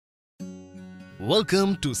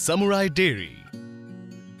Welcome to Samurai Dairy,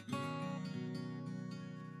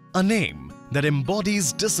 a name that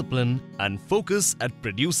embodies discipline and focus at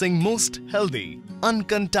producing most healthy,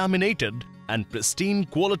 uncontaminated and pristine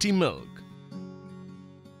quality milk.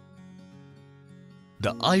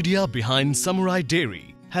 The idea behind Samurai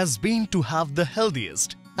Dairy has been to have the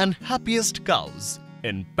healthiest and happiest cows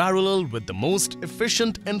in parallel with the most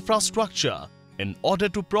efficient infrastructure in order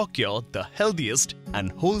to procure the healthiest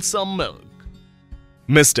and wholesome milk.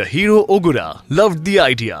 Mr. Hiro Ogura loved the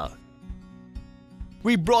idea.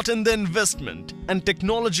 We brought in the investment and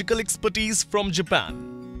technological expertise from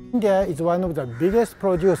Japan. India is one of the biggest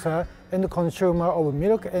producer and consumer of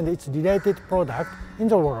milk and its related products in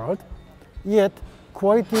the world. Yet,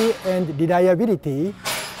 quality and reliability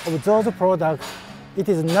of those products, it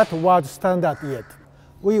is not world standard yet.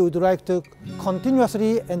 We would like to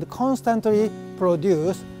continuously and constantly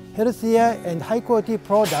produce healthier and high quality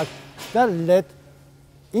products that let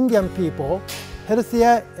Indian people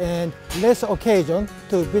healthier and less occasion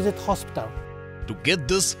to visit hospital. To get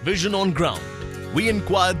this vision on ground, we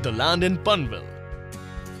inquired the land in Panvel,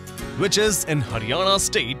 which is in Haryana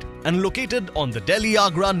state and located on the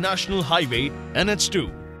Delhi-Agra National Highway NH2,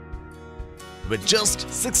 with just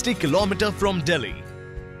 60 km from Delhi.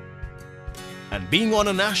 And being on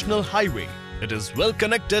a national highway, it is well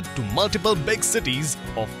connected to multiple big cities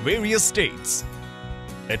of various states.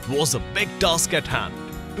 It was a big task at hand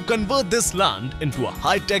to convert this land into a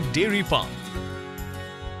high-tech dairy farm.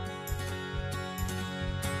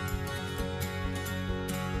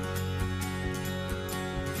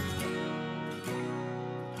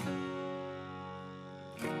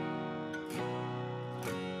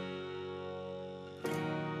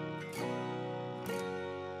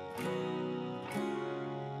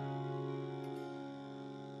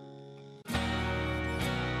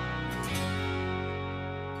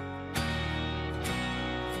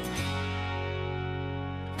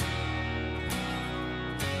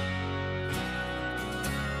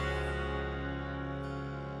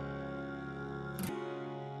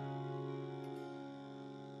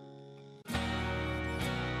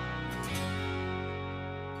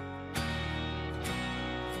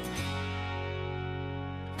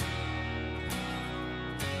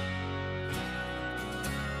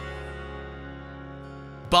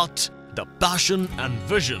 But the passion and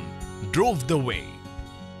vision drove the way.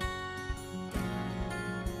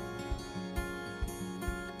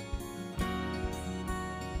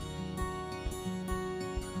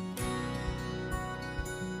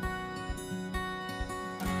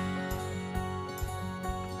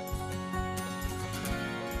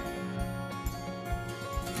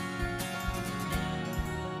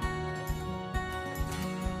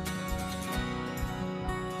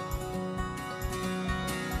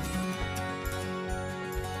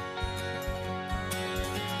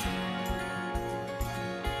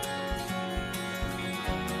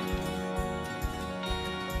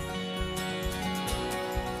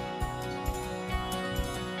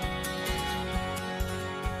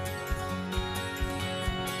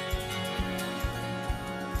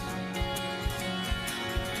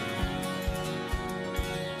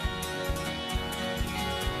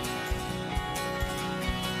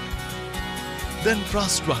 The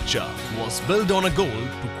infrastructure was built on a goal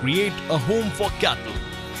to create a home for cattle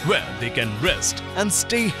where they can rest and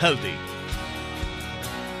stay healthy.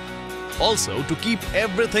 Also to keep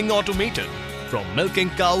everything automated from milking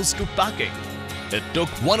cows to packing. It took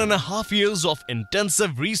 1.5 years of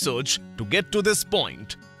intensive research to get to this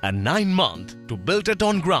point and 9 months to build it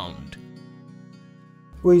on ground.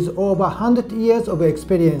 With over 100 years of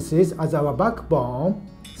experiences as our backbone,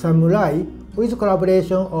 Samurai, with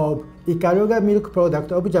collaboration of Ikaruga Milk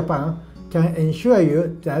Product of Japan, can ensure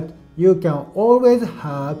you that you can always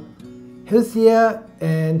have healthier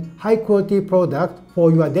and high quality product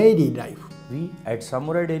for your daily life. We at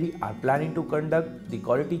Samurai Dairy are planning to conduct the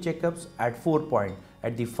quality checkups at 4 points: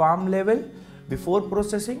 at the farm level, before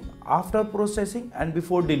processing, after processing and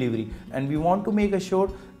before delivery, and we want to make sure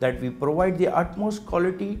that we provide the utmost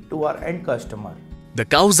quality to our end customer. The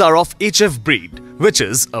cows are of HF breed, which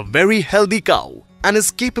is a very healthy cow and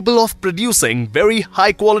is capable of producing very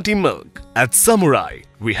high quality milk. At Samurai,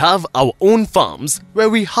 we have our own farms where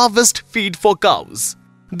we harvest feed for cows.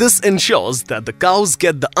 This ensures that the cows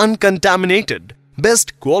get the uncontaminated,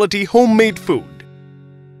 best quality homemade food.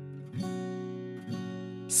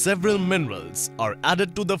 Several minerals are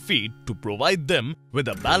added to the feed to provide them with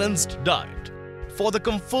a balanced diet. For the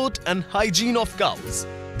comfort and hygiene of cows,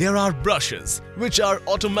 there are brushes which are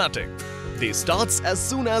automatic. They start as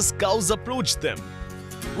soon as cows approach them.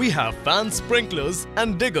 We have fan sprinklers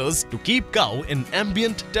and diggers to keep cow in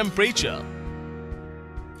ambient temperature.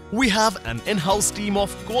 We have an in-house team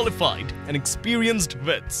of qualified and experienced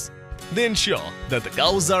vets. They ensure that the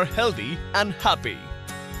cows are healthy and happy.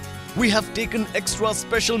 We have taken extra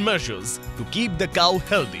special measures to keep the cow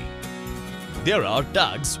healthy. There are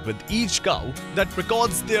tags with each cow that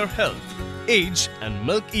records their health, age and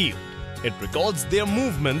milk yield. It records their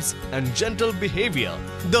movements and gentle behavior,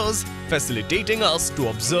 thus facilitating us to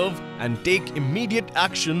observe and take immediate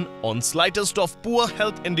action on slightest of poor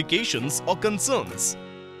health indications or concerns.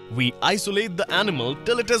 We isolate the animal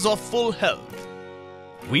till it is of full health.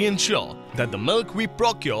 We ensure that the milk we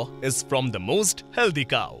procure is from the most healthy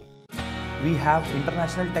cow. We have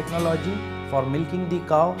international technology for milking the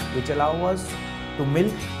cow which allow us to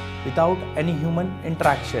milk without any human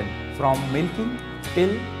interaction. From milking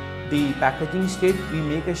till the packaging state, we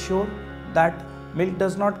make sure that milk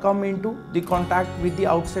does not come into the contact with the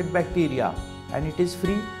outside bacteria and it is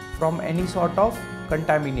free from any sort of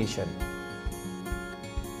contamination.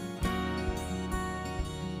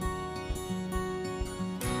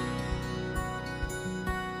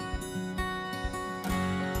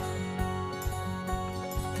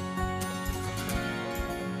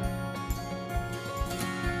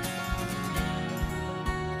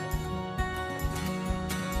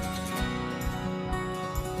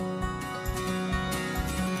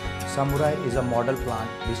 Samurai is a model plant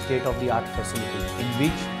with state-of-the-art facility in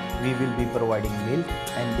which we will be providing milk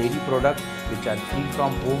and dairy products which are free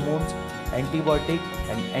from hormones, antibiotic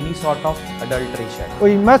and any sort of adulteration.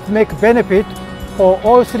 We must make benefit for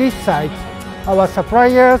all three sides, our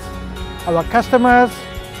suppliers, our customers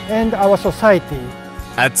and our society.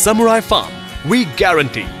 At Samurai Farm, we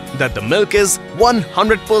guarantee that the milk is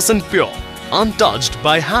 100% pure, untouched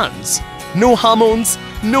by hands. No hormones,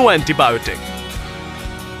 no antibiotic.